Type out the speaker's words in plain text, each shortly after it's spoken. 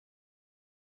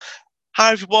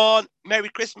Hi everyone, Merry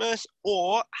Christmas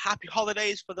or Happy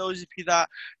Holidays for those of you that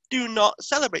do not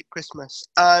celebrate Christmas.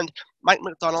 And Mike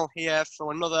McDonald here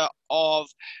for another of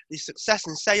the Success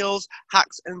in Sales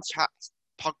Hacks and Chats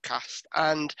podcast.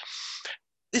 And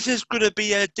this is going to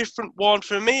be a different one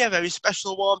for me, a very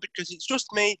special one, because it's just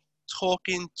me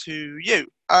talking to you.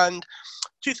 And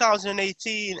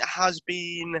 2018 has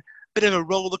been a bit of a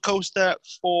roller coaster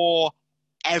for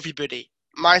everybody,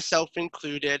 myself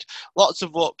included. Lots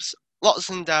of ups, lots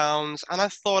and downs, and I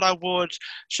thought I would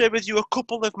share with you a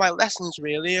couple of my lessons,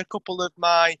 really, a couple of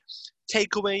my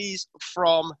takeaways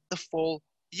from the full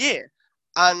year.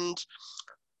 And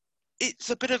it's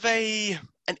a bit of an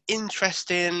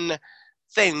interesting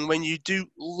thing when you do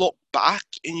look back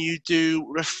and you do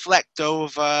reflect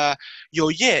over your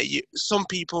year. Some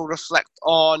people reflect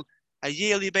on a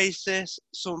yearly basis,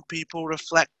 some people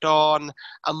reflect on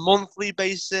a monthly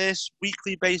basis,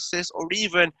 weekly basis, or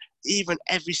even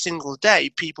every single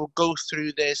day. People go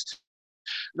through this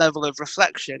level of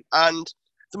reflection, and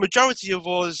the majority of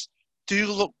us do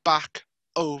look back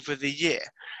over the year.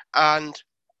 And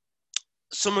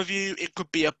some of you, it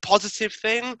could be a positive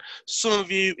thing. Some of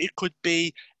you, it could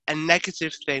be a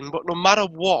negative thing. But no matter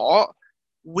what,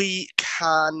 we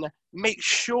can make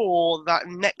sure that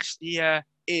next year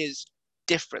is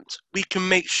different. We can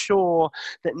make sure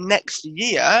that next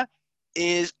year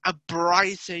is a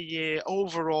brighter year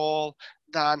overall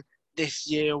than this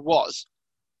year was.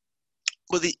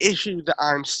 But the issue that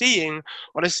I'm seeing,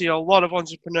 what I see a lot of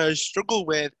entrepreneurs struggle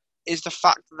with, is the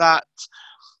fact that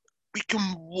we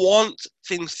can want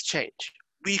things to change.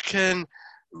 We can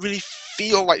really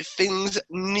feel like things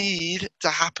need to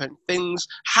happen. Things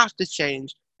have to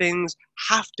change. Things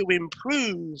have to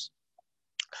improve.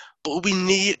 But we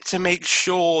need to make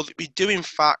sure that we do, in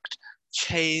fact,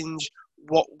 change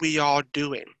what we are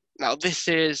doing. Now, this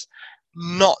is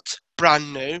not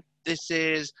brand new. This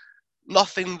is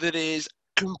nothing that is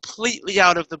completely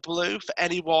out of the blue for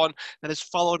anyone that has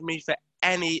followed me for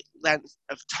any length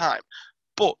of time.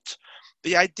 But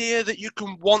the idea that you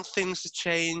can want things to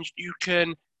change, you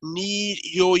can need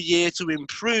your year to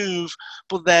improve,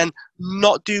 but then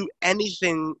not do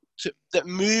anything that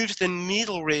moves the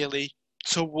needle really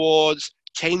towards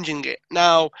changing it.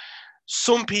 Now,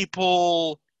 some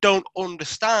people don't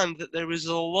understand that there is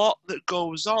a lot that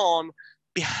goes on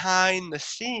behind the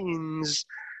scenes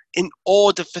in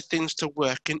order for things to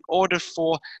work, in order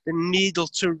for the needle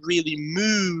to really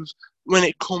move when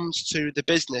it comes to the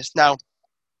business. Now,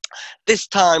 this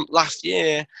time last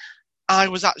year, I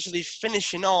was actually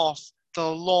finishing off the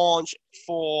launch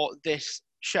for this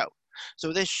show.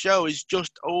 So this show is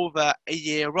just over a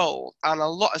year old, and a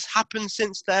lot has happened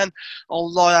since then. A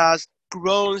lot has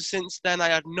grown since then. I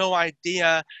had no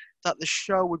idea that the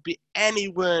show would be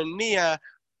anywhere near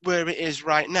where it is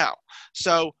right now.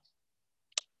 So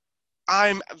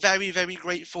I'm very, very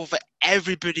grateful for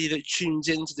everybody that tunes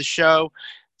into the show.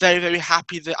 Very, very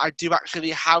happy that I do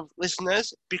actually have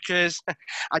listeners, because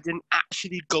I didn't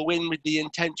actually go in with the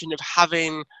intention of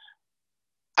having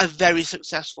a very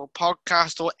successful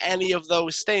podcast or any of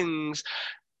those things,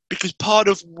 because part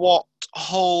of what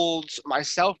holds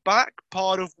myself back,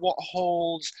 part of what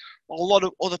holds a lot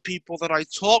of other people that I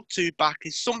talk to back,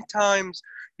 is sometimes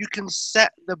you can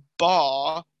set the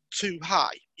bar too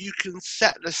high. You can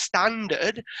set the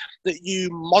standard that you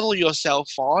model yourself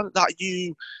on, that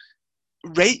you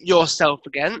rate yourself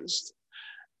against,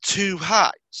 too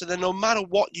high. So then no matter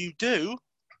what you do,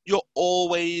 you're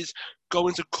always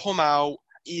going to come out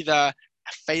either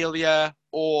a failure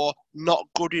or not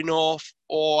good enough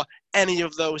or any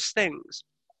of those things.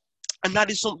 And that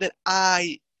is something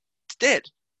I did.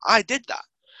 I did that.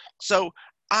 So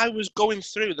I was going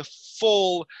through the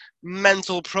full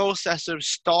mental process of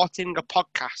starting a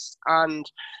podcast,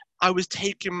 and I was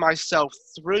taking myself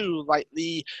through like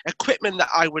the equipment that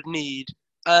I would need,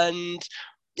 and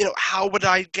how would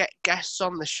I get guests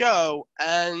on the show,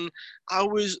 and I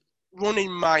was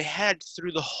running my head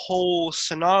through the whole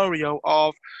scenario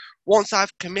of, once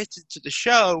I've committed to the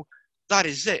show, that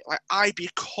is it. Like, I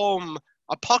become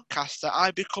a podcaster.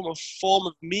 I become a form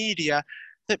of media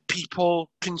that people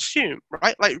consume,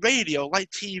 right? Like radio, like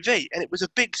TV. And it was a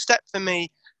big step for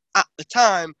me at the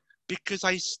time, because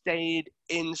I stayed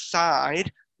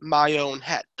inside my own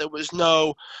head. There was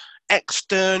no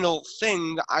external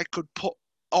thing that I could put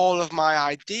all of my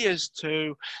ideas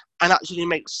to and actually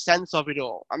make sense of it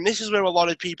all. And this is where a lot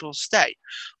of people stay.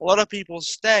 A lot of people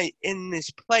stay in this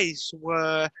place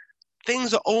where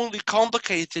things are only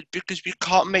complicated because we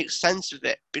can't make sense of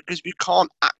it, because we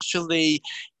can't actually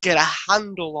get a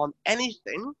handle on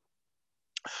anything.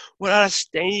 We're at a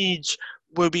stage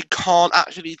where we can't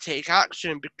actually take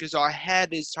action because our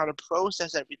head is trying to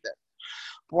process everything.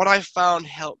 What I found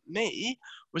helped me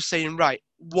was saying, right,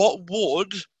 what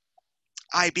would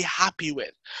I be happy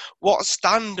with? What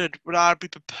standard would I be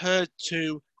prepared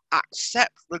to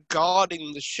accept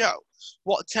regarding the show?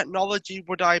 What technology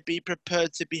would I be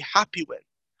prepared to be happy with?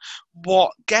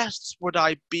 What guests would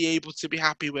I be able to be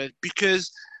happy with?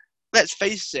 Because let's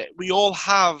face it, we all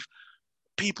have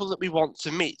people that we want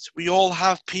to meet. We all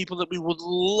have people that we would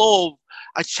love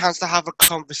a chance to have a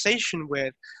conversation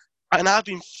with. And I've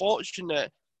been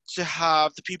fortunate to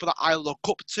have the people that I look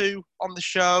up to on the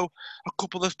show, a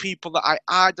couple of people that I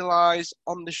idolize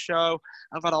on the show.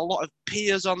 I've had a lot of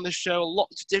peers on the show,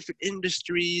 lots of different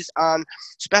industries and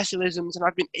specialisms, and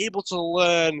I've been able to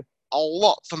learn a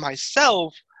lot for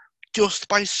myself just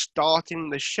by starting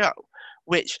the show,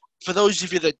 which, for those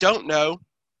of you that don't know,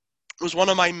 was one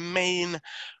of my main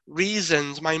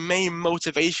reasons, my main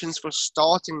motivations for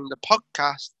starting the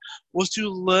podcast was to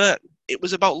learn. It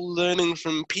was about learning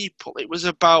from people. It was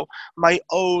about my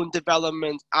own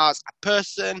development as a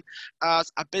person,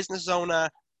 as a business owner,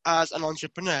 as an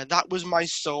entrepreneur. That was my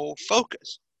sole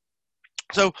focus.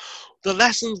 So the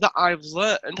lessons that I've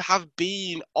learned have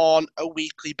been on a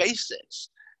weekly basis.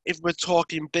 If we're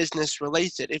talking business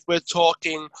related, if we're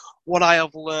talking what I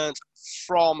have learned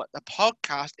from the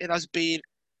podcast, it has been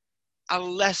a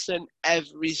lesson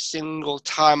every single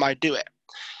time I do it.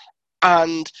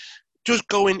 And just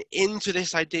going into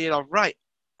this idea of, right,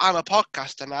 I'm a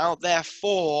podcaster now,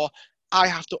 therefore I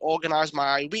have to organize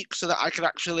my week so that I can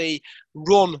actually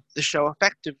run the show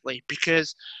effectively.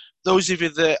 Because those of you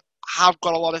that have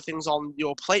got a lot of things on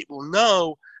your plate will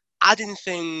know adding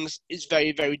things is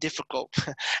very, very difficult.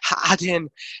 Adding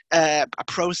a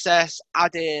process,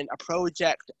 adding a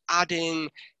project, adding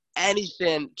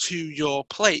anything to your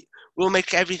plate will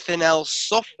make everything else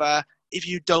suffer if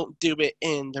you don't do it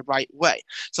in the right way.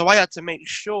 So I had to make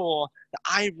sure that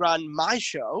I ran my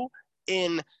show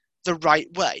in the right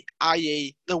way,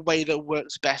 i.e., the way that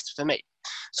works best for me.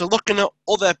 So looking at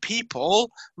other people,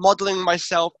 modeling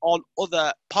myself on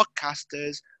other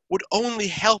podcasters would only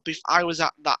help if I was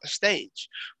at that stage,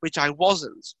 which I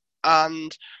wasn't.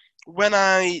 And when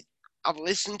I've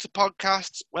listened to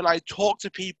podcasts, when I talk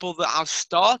to people that have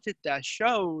started their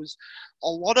shows, a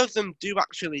lot of them do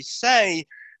actually say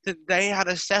that they had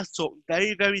a setup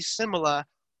very, very similar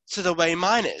to the way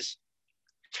mine is,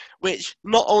 which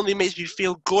not only makes me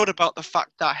feel good about the fact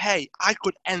that, hey, I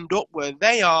could end up where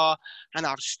they are and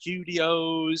have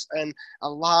studios and a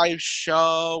live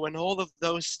show and all of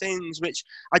those things, which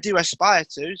I do aspire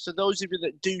to. So those of you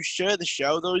that do share the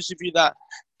show, those of you that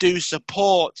do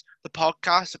support the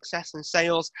podcast, Success and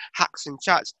Sales, Hacks and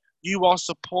Chats, you are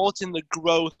supporting the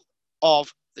growth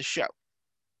of the show.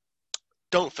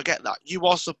 Don't forget that. You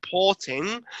are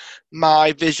supporting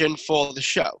my vision for the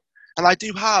show. And I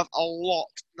do have a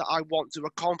lot that I want to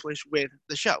accomplish with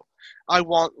the show. I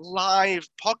want live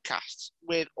podcasts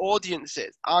with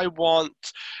audiences. I want,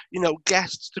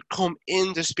 guests to come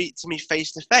in to speak to me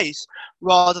face to face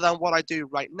rather than what I do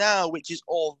right now, which is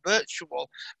all virtual.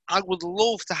 I would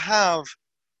love to have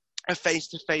a face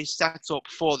to face setup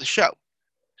for the show.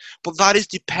 But that is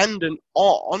dependent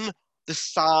on the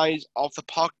size of the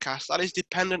podcast. That is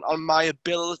dependent on my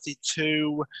ability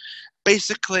to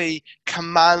basically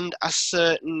command a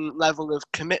certain level of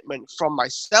commitment from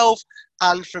myself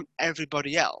and from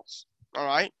everybody else. All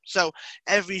right. So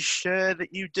every share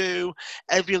that you do,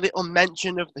 every little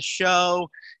mention of the show,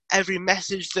 every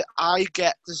message that I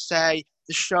get to say,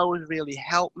 the show has really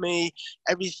helped me,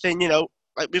 everything,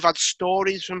 like we've had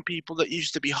stories from people that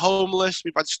used to be homeless.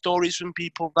 We've had stories from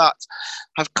people that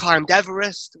have climbed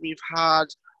Everest. We've had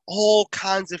all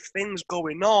kinds of things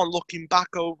going on looking back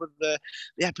over the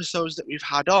episodes that we've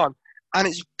had on. And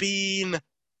it's been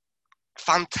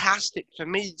fantastic for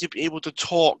me to be able to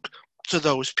talk to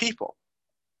those people.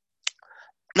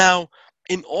 Now,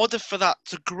 in order for that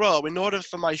to grow, in order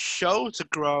for my show to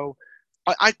grow,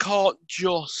 I can't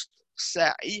just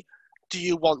say, do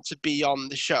you want to be on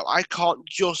the show? I can't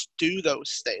just do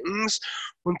those things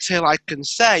until I can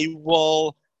say,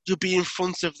 well, you'll be in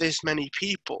front of this many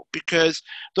people. Because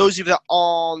those of you that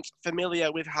aren't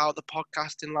familiar with how the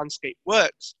podcasting landscape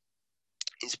works,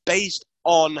 it's based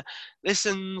on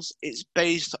listens, it's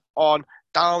based on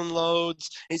downloads,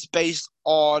 it's based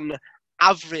on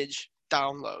average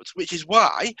downloads, which is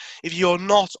why if you're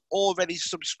not already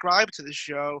subscribed to the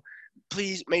show,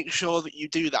 please make sure that you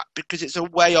do that, because it's a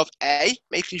way of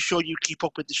making sure you keep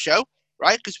up with the show,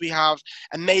 right? Because we have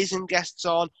amazing guests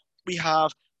on, we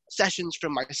have sessions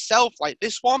from myself like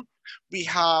this one, we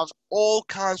have all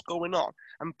kinds going on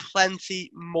and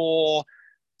plenty more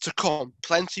to come,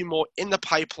 plenty more in the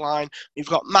pipeline. We've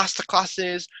got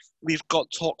masterclasses, we've got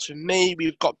talks with me,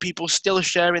 we've got people still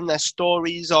sharing their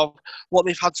stories of what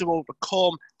they've had to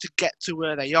overcome to get to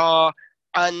where they are.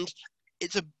 And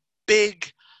it's a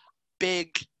big,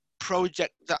 big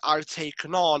project that I've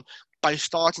taken on by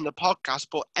starting the podcast.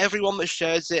 But everyone that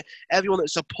shares it, everyone that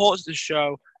supports the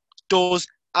show, does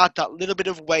add that little bit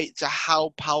of weight to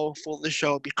how powerful the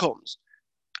show becomes.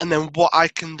 And then what I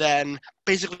can then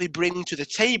basically bring to the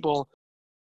table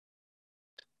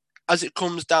as it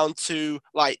comes down to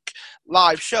like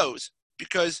live shows,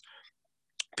 because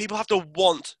people have to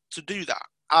want to do that,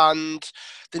 and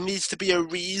there needs to be a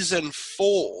reason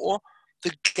for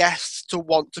the guests to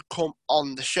want to come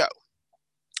on the show.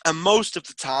 And most of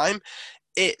the time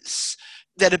it's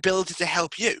their ability to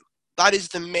help you. That is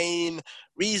the main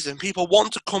reason people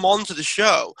want to come onto the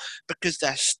show, because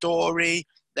their story,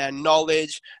 their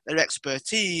knowledge, their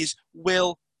expertise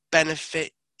will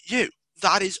benefit you.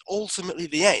 That is ultimately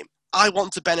the aim. I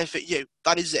want to benefit you.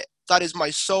 That is it. That is my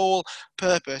sole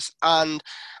purpose. And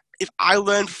if I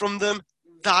learn from them,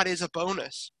 that is a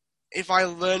bonus. If I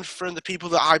learn from the people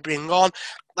that I bring on,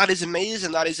 that is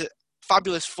amazing. That is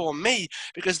fabulous for me,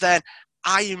 because then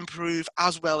I improve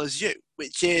as well as you,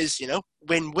 which is,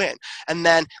 win-win. And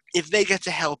then if they get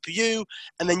to help you,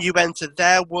 and then you enter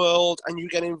their world and you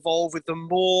get involved with the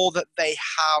more that they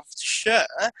have to share,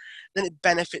 then it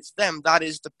benefits them. That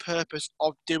is the purpose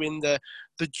of doing the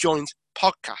joint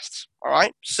podcasts. All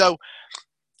right. So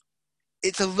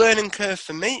it's a learning curve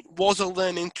for me. Was a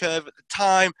learning curve at the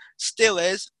time, still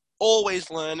is, always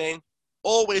learning,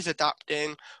 always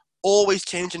adapting, always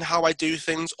changing how I do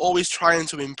things, always trying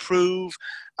to improve.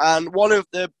 And one of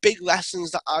the big lessons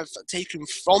that I've taken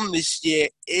from this year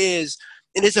is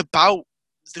it is about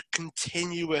the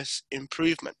continuous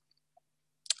improvement.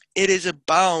 It is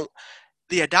about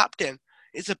the adapting.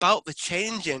 It's about the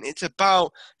changing. It's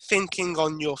about thinking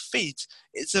on your feet.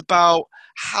 It's about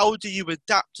how do you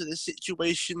adapt to the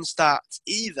situations that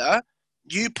either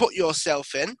you put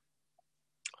yourself in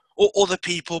or other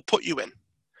people put you in.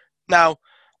 Now,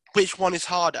 which one is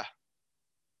harder?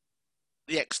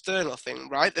 The external thing,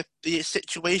 right? The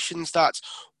situations that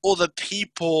other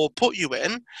people put you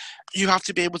in, you have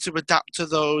to be able to adapt to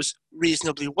those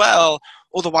reasonably well.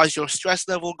 Otherwise, your stress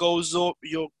level goes up,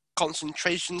 your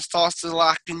concentration starts to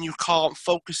lack, and you can't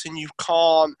focus and you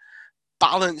can't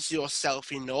balance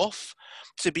yourself enough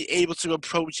to be able to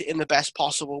approach it in the best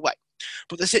possible way.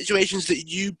 But the situations that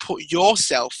you put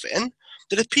yourself in,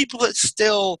 that are people that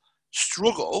still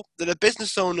struggle, that are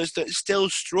business owners that still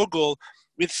struggle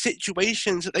with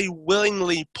situations that they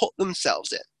willingly put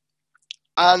themselves in.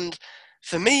 And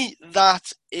for me,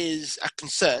 that is a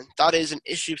concern. That is an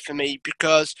issue for me,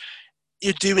 because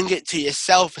you're doing it to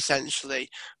yourself essentially.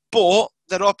 But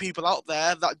there are people out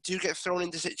there that do get thrown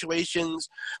into situations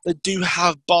that do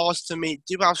have bars to meet,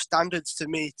 do have standards to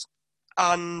meet,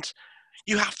 and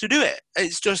you have to do it.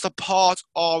 It's just a part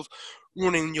of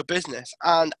running your business.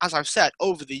 And as I've said,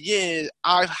 over the years,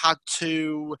 I've had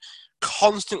to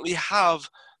constantly have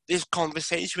this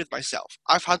conversation with myself.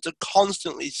 I've had to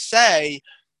constantly say,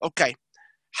 okay,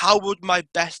 how would my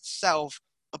best self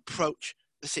approach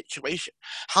the situation?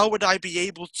 How would I be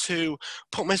able to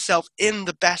put myself in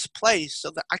the best place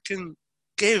so that I can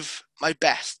give my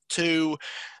best to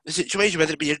the situation,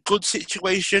 whether it be a good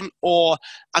situation or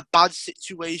a bad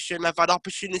situation? I've had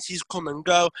opportunities come and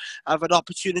go. I've had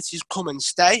opportunities come and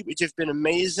stay, which have been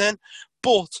amazing.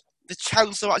 But the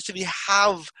chance to actually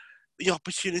have the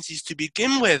opportunities to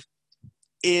begin with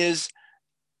is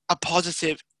a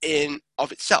positive in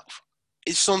of itself.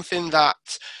 It's something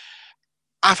that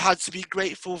I've had to be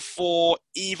grateful for,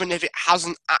 even if it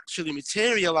hasn't actually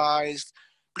materialized,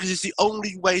 because it's the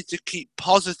only way to keep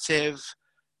positive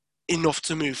enough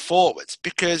to move forwards.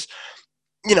 Because,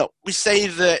 we say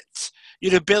that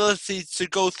your ability to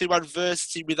go through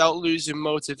adversity without losing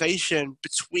motivation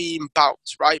between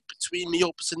bouts, right? Between the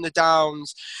ups and the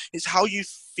downs, is how you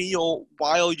feel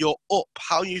while you're up,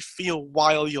 how you feel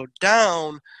while you're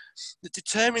down, that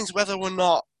determines whether or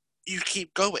not you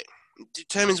keep going. It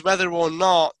determines whether or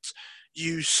not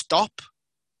you stop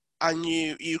and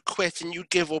you quit and you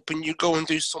give up and you go and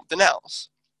do something else.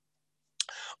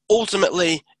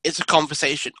 Ultimately, it's a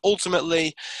conversation.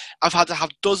 Ultimately, I've had to have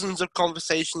dozens of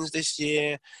conversations this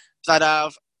year that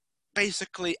have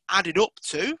basically added up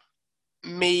to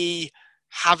me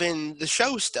having the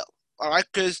show still. All right,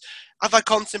 because have I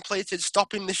contemplated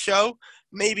stopping the show?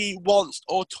 Maybe once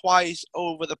or twice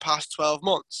over the past 12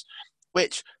 months,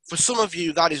 which for some of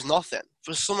you, that is nothing.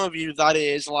 For some of you, that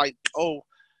is like, oh,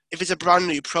 if it's a brand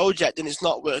new project and it's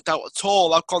not worked out at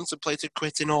all, I've contemplated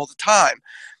quitting all the time.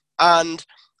 And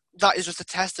that is just a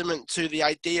testament to the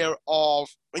idea of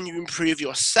when you improve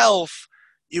yourself,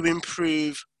 you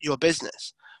improve your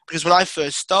business. Because when I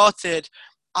first started,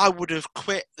 I would have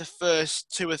quit the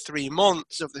first 2 or 3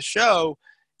 months of the show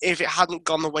if it hadn't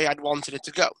gone the way I'd wanted it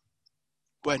to go.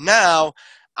 Where now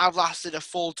I've lasted a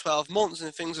full 12 months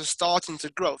and things are starting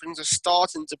to grow, things are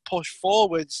starting to push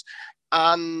forwards,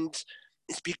 and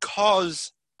it's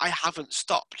because I haven't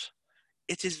stopped.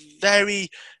 It is very,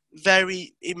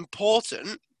 very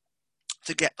important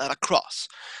to get that across.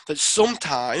 That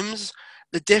sometimes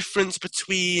the difference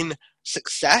between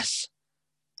success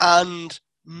and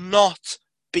not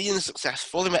being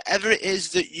successful in whatever it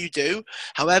is that you do,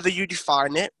 however you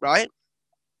define it, right?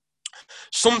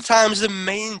 Sometimes the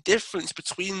main difference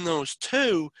between those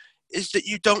two is that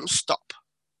you don't stop.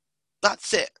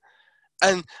 That's it.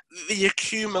 And the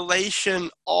accumulation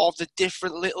of the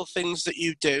different little things that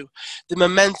you do, the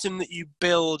momentum that you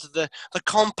build, the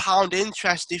compound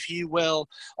interest, if you will,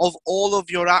 of all of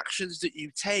your actions that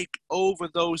you take over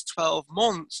those 12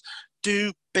 months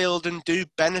do build and do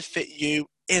benefit you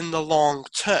in the long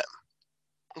term.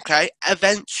 Okay,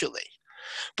 eventually.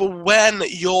 But when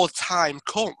your time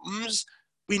comes,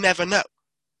 we never know.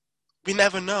 We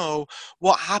never know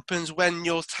what happens when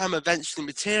your time eventually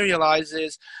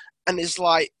materializes, and it's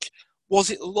like, was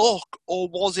it luck, or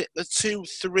was it the 2,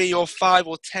 3, or 5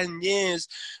 or 10 years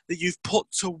that you've put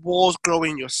towards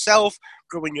growing yourself,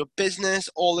 growing your business,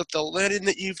 all of the learning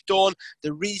that you've done,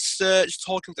 the research,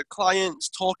 talking to clients,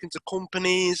 talking to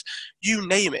companies, you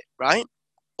name it, right?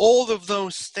 All of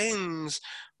those things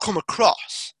come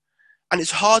across, and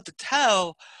it's hard to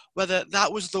tell whether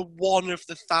that was the one of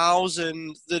the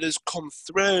thousand that has come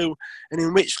through, and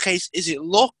in which case, is it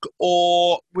luck,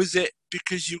 or was it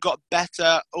because you got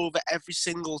better over every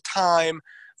single time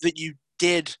that you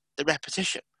did the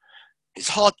repetition? It's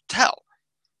hard to tell,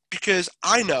 because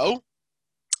I know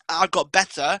I got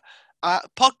better at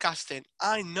podcasting.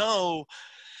 I know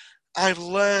I've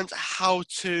learned how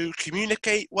to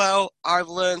communicate well. I've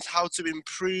learned how to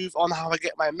improve on how I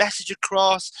get my message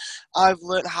across. I've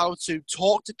learned how to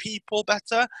talk to people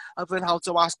better. I've learned how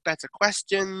to ask better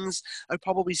questions. I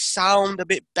probably sound a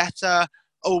bit better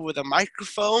over the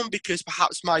microphone because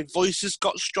perhaps my voice has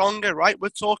got stronger, right? We're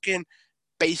talking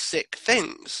basic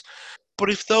things. But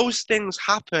if those things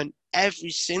happen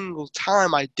every single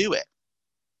time I do it,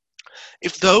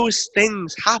 if those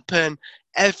things happen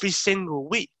every single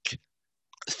week,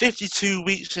 52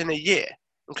 weeks in a year,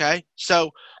 okay? So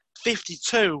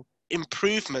 52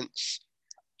 improvements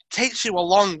takes you a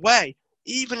long way.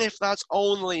 Even if that's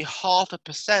only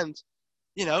 0.5%,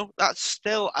 that's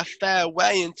still a fair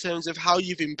way in terms of how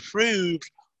you've improved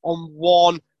on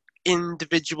one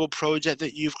individual project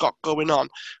that you've got going on.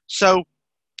 So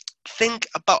think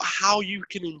about how you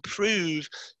can improve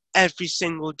every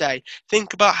single day.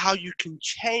 Think about how you can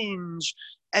change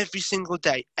every single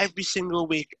day, every single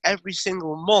week, every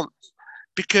single month.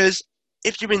 Because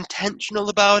if you're intentional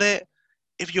about it,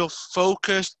 if you're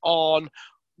focused on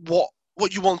what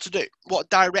you want to do, what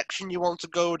direction you want to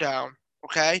go down,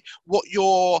 okay, what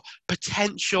your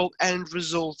potential end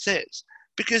result is.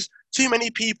 Because too many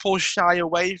people shy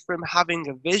away from having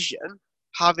a vision,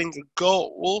 having a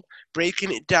goal,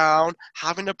 breaking it down,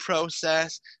 having a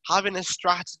process, having a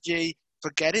strategy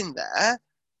for getting there.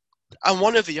 And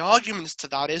one of the arguments to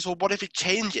that is, well, what if it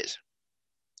changes?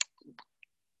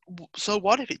 So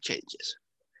what if it changes?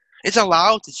 It's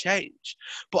allowed to change,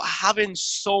 but having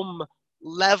some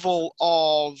level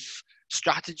of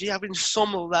strategy, having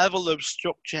some level of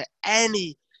structure,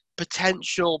 any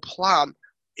potential plan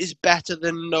is better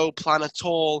than no plan at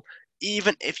all,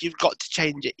 even if you've got to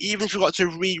change it, even if you've got to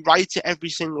rewrite it every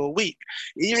single week,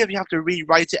 even if you have to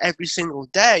rewrite it every single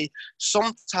day.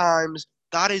 Sometimes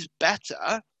that is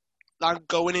better than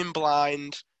going in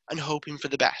blind and hoping for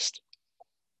the best.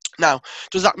 Now,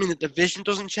 does that mean that the vision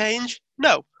doesn't change?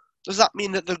 No. Does that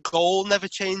mean that the goal never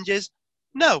changes?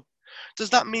 No.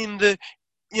 Does that mean that,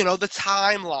 the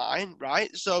timeline, right?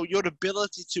 So your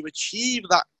ability to achieve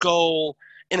that goal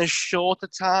in a shorter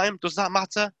time, does that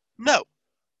matter? No.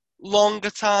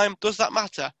 Longer time, does that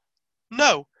matter?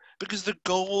 No. Because the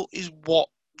goal is what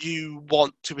you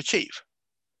want to achieve.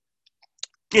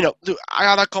 I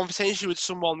had a conversation with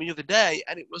someone the other day,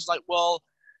 and it was like, well,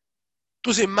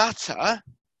 does it matter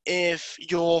if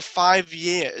your 5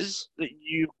 years that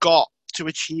you've got to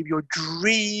achieve your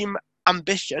dream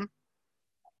ambition,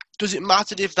 does it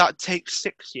matter if that takes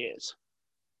 6 years?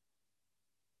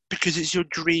 Because it's your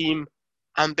dream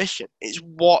ambition. It's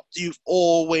what you've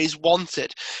always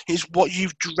wanted. It's what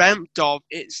you've dreamt of.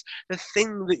 It's the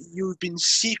thing that you've been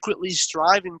secretly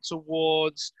striving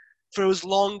towards for as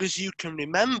long as you can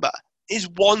remember. is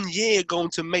 1 year going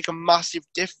to make a massive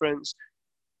difference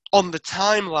on the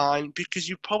timeline, because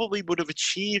you probably would have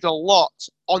achieved a lot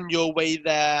on your way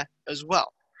there as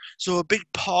well. So a big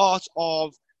part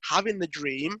of having the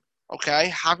dream, okay,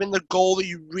 having the goal that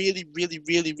you really, really,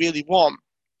 really, really want,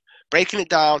 breaking it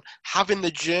down, having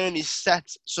the journey set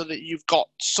so that you've got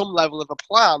some level of a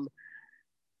plan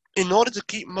in order to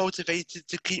keep motivated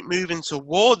to keep moving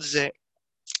towards it.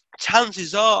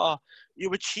 Chances are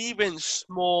you're achieving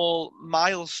small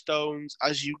milestones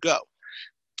as you go.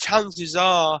 Chances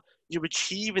are you're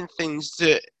achieving things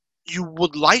that you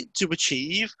would like to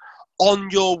achieve on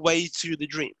your way to the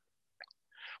dream.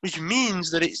 Which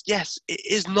means that it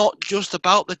is not just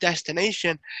about the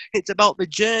destination, it's about the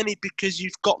journey, because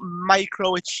you've got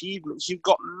micro achievements, you've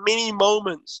got mini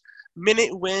moments,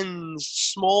 minute wins,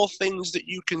 small things that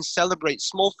you can celebrate,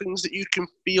 small things that you can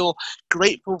feel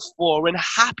grateful for and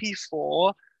happy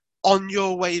for on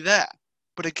your way there.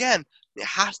 But again, it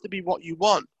has to be what you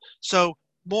want. So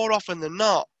more often than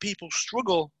not, people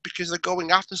struggle because they're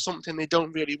going after something they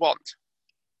don't really want.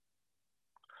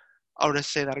 I'll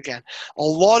just say that again. A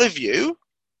lot of you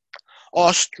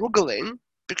are struggling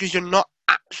because you're not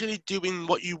actually doing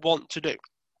what you want to do,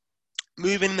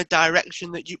 moving in the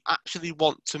direction that you actually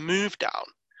want to move down.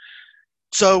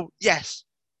 So, yes,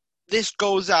 this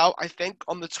goes out, I think,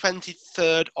 on the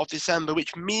 23rd of December,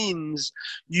 which means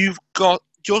you've got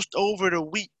just over a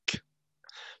week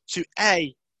to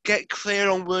A, get clear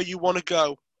on where you want to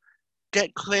go,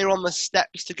 get clear on the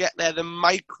steps to get there, the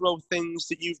micro things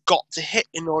that you've got to hit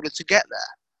in order to get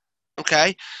there.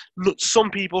 Okay, some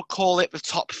people call it the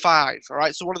top 5. All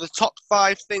right, so what are the top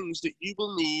 5 things that you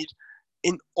will need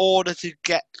in order to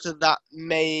get to that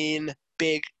main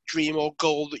big dream or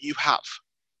goal that you have?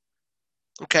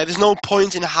 Okay, there's no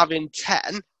point in having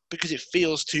 10 because it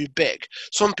feels too big.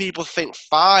 Some people think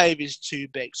 5 is too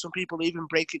big. Some people even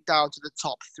break it down to the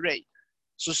top 3.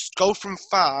 So go from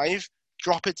 5,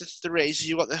 drop it to 3. So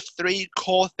you've got the 3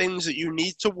 core things that you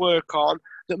need to work on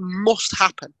that must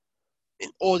happen in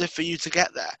order for you to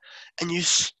get there. And you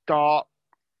start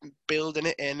building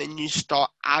it in, and you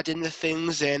start adding the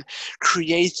things in,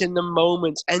 creating the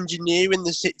moments, engineering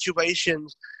the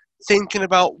situations, thinking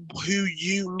about who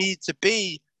you need to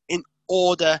be in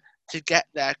order to get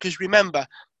there. Because remember,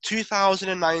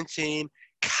 2019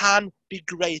 can be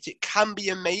great. It can be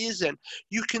amazing.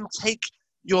 You can take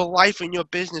your life and your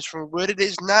business from where it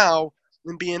is now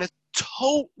and be in a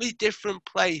totally different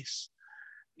place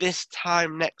this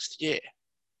time next year.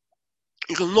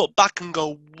 You can look back and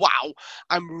go, wow,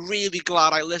 I'm really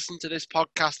glad I listened to this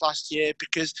podcast last year,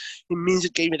 because it means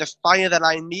it gave me the fire that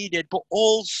I needed, but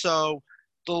also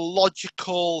the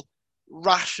logical,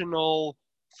 rational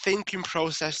thinking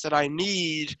process that I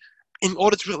need in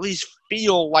order to at least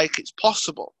feel like it's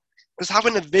possible. Because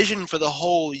having a vision for the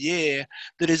whole year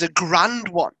that is a grand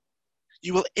one,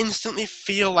 you will instantly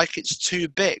feel like it's too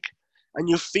big, and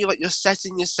you feel like you're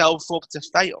setting yourself up to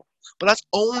fail. But that's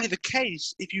only the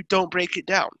case if you don't break it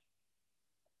down.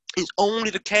 It's only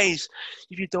the case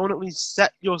if you don't at least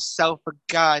set yourself a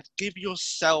guide, give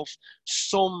yourself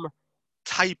some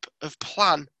type of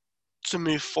plan to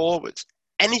move forward.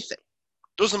 Anything.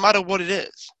 Doesn't matter what it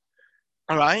is.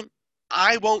 All right?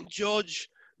 I won't judge.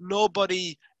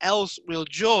 Nobody else will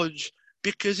judge,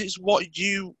 because it's what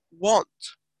you want.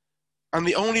 And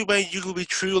the only way you will be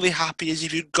truly happy is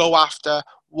if you go after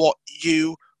what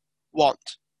you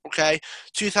want. Okay?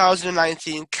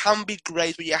 2019 can be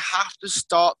great, but you have to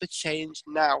start the change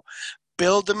now.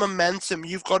 Build the momentum.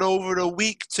 You've got over a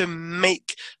week to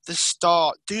make the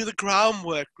start. Do the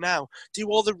groundwork now. Do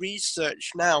all the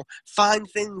research now. Find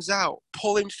things out.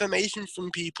 Pull information from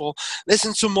people.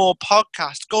 Listen to more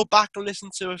podcasts. Go back and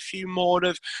listen to a few more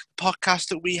of the podcasts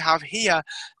that we have here,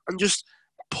 and just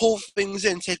pull things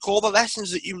in. Take all the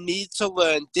lessons that you need to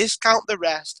learn. Discount the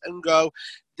rest and go,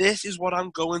 this is what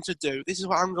I'm going to do. This is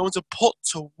what I'm going to put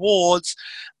towards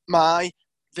my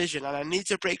vision, and I need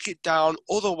to break it down,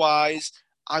 otherwise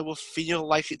I will feel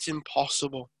like it's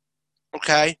impossible.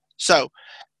 Okay, so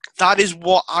that is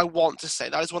what I want to say.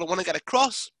 That is what I want to get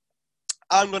across.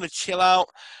 I'm going to chill out,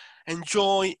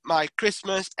 enjoy my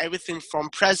Christmas, everything from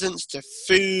presents to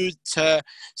food to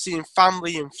seeing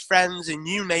family and friends and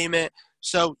you name it.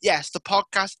 So yes, the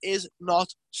podcast is not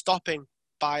stopping,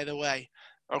 by the way.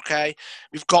 Okay,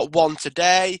 we've got one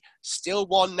today, still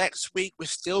one next week. We're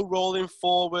still rolling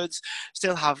forwards,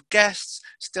 still have guests,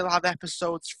 still have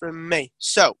episodes from me.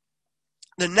 So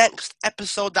the next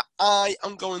episode that I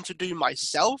am going to do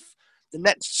myself, the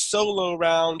next solo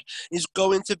round, is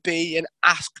going to be an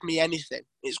Ask Me Anything.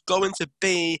 It's going to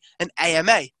be an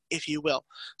AMA, if you will.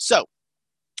 So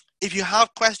if you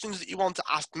have questions that you want to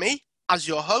ask me, as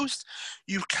your host.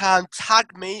 You can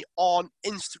tag me on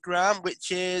Instagram,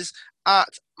 which is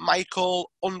at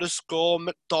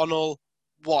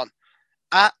Michael_McDonald1.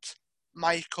 At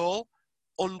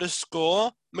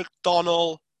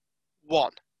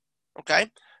Michael_McDonald1.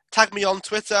 Okay? Tag me on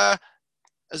Twitter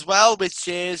as well, which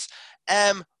is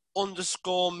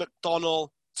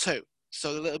M_McDonald2. So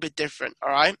a little bit different,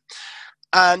 all right?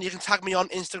 And you can tag me on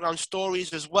Instagram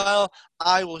stories as well.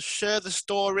 I will share the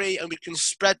story and we can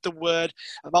spread the word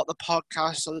about the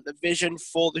podcast so that the vision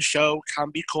for the show can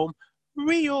become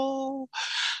real.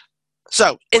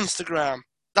 So, Instagram,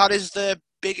 that is the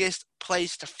biggest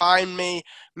place to find me.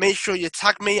 Make sure you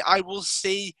tag me. I will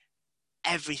see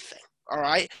everything, all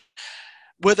right?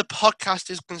 Where the podcast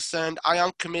is concerned, I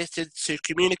am committed to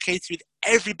communicating with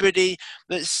everybody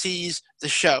that sees the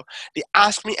show. The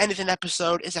Ask Me Anything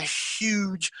episode is a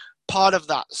huge part of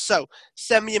that. So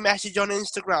send me a message on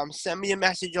Instagram, send me a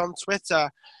message on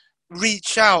Twitter,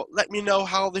 reach out, let me know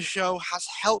how the show has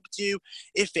helped you.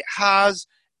 If it has,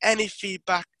 any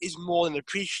feedback is more than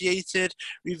appreciated.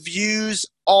 Reviews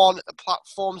on the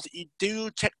platforms that you do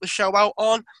check the show out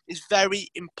on is very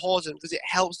important because it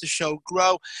helps the show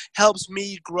grow, helps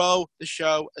me grow the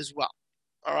show as well.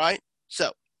 All right?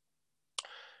 So,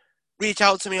 reach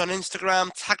out to me on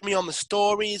Instagram, tag me on the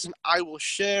stories, and I will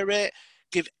share it.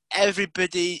 Give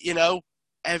everybody,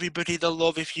 everybody the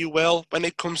love, if you will, when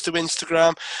it comes to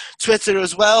Instagram. Twitter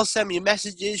as well, send me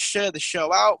messages, share the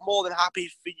show out. More than happy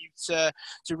for you to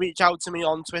reach out to me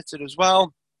on Twitter as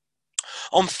well.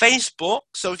 On Facebook,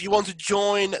 so if you want to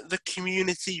join the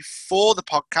community for the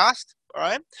podcast, all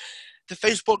right, the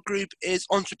Facebook group is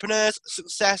Entrepreneurs,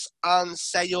 Success and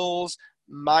Sales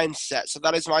Mindset. So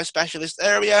that is my specialist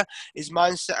area, is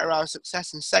mindset around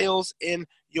success and sales in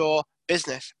your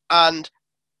business. And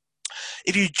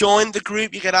if you join the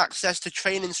group, you get access to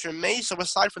trainings from me. So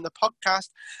aside from the podcast,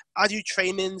 I do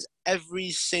trainings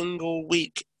every single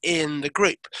week in the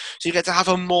group. So you get to have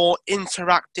a more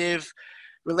interactive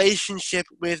relationship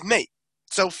with me.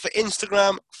 So for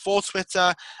Instagram, for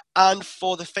Twitter, and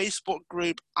for the Facebook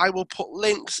group, I will put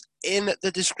links in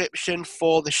the description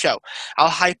for the show. I'll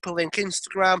hyperlink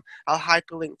Instagram, I'll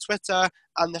hyperlink Twitter,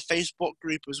 and the Facebook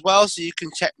group as well, so you can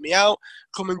check me out.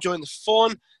 Come and join the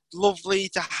fun. Lovely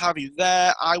to have you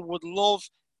there. I would love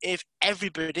if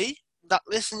everybody that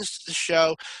listens to the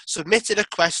show submitted a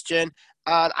question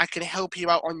and I can help you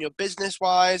out on your business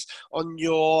wise, on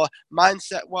your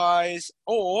mindset wise,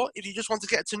 or if you just want to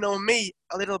get to know me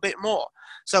a little bit more.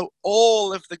 So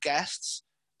all of the guests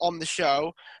on the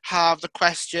show have the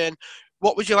question,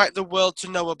 what would you like the world to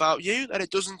know about you that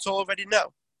it doesn't already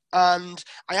know? And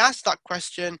I asked that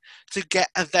question to get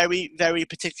a very, very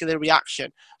particular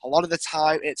reaction. A lot of the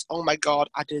time it's, oh my God,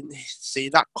 I didn't see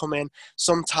that coming.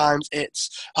 Sometimes it's,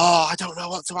 oh, I don't know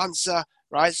what to answer,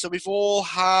 right? So we've all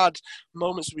had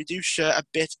moments where we do share a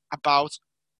bit about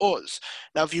us.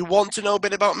 Now, if you want to know a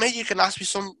bit about me, you can ask me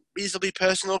some reasonably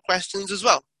personal questions as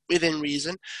well, within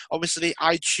reason. Obviously,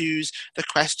 I choose the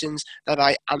questions that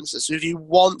I answer. So if you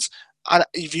want and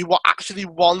if you actually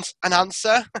want an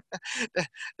answer,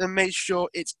 then make sure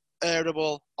it's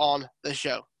airable on the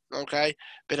show. Okay,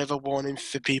 bit of a warning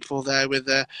for people there with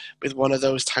one of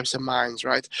those types of minds,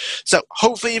 right? So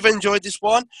hopefully you've enjoyed this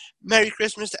one. Merry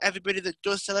Christmas to everybody that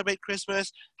does celebrate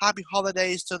Christmas. Happy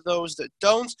holidays to those that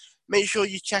don't. Make sure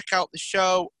you check out the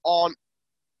show on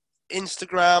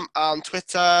Instagram and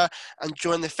Twitter and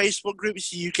join the Facebook group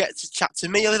so you get to chat to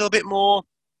me a little bit more.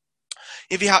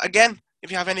 If you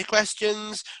have any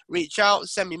questions, reach out,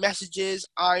 send me messages.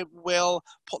 I will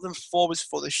put them forwards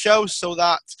for the show so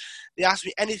that the Ask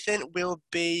Me Anything will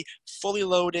be fully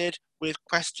loaded with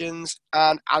questions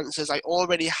and answers. I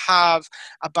already have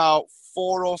about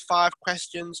 4 or 5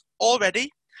 questions already.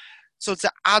 So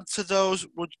to add to those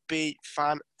would be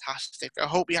fantastic. I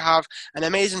hope you have an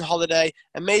amazing holiday,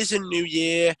 amazing new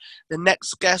year. The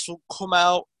next guest will come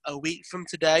out a week from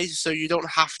today, so you don't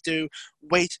have to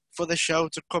wait for the show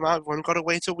to come out. You've only got to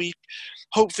wait a week.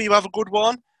 Hopefully you have a good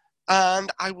one,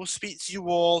 and I will speak to you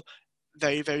all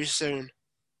very, very soon.